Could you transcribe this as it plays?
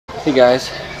Hey guys,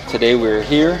 today we're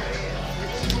here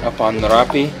up on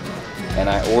Merapi and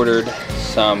I ordered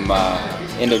some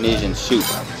Indonesian soup.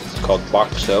 It's called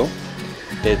Bakso.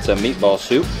 It's a meatball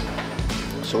soup.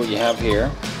 So what you have here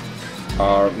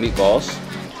are meatballs.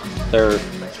 They're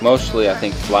mostly, I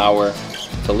think, flour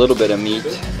with a little bit of meat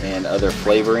and other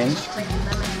flavorings.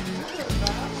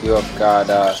 You have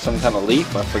got some kind of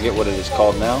leaf, I forget what it is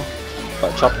called now,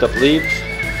 but chopped up leaves,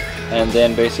 and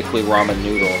then basically ramen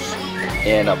noodles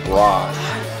in a broth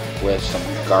with some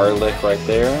garlic right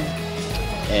there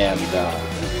and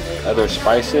other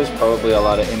spices, probably a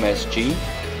lot of MSG,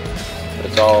 but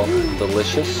it's all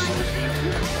delicious.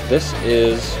 This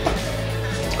is,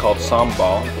 it's called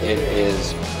sambal. It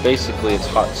is basically, it's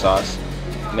hot sauce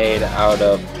made out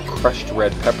of crushed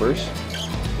red peppers.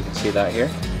 You can see that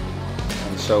here.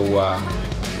 And so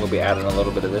we'll be adding a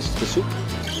little bit of this to the soup.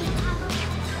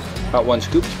 About 1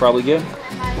 scoop is probably good.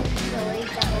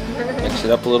 Mix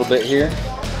it up a little bit here,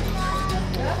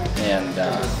 and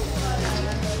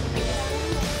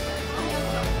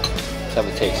let's have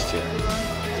a taste here.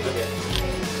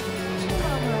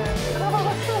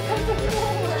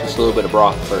 Just a little bit of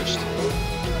broth first.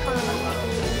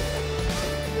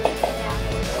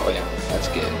 Oh yeah, that's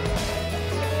good.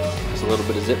 There's a little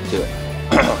bit of zip to it.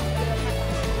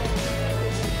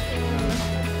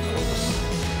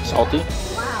 Salty.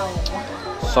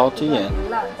 Salty,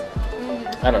 and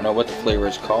I don't know what the flavor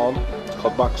is called. It's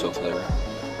called Bakso flavor.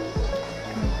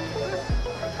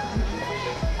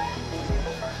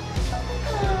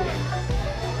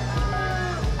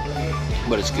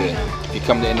 But it's good. If you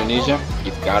come to Indonesia,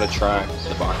 you've got to try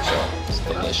the Bakso. It's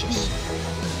delicious.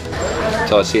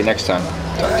 Until I see you next time.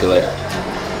 Talk to you later.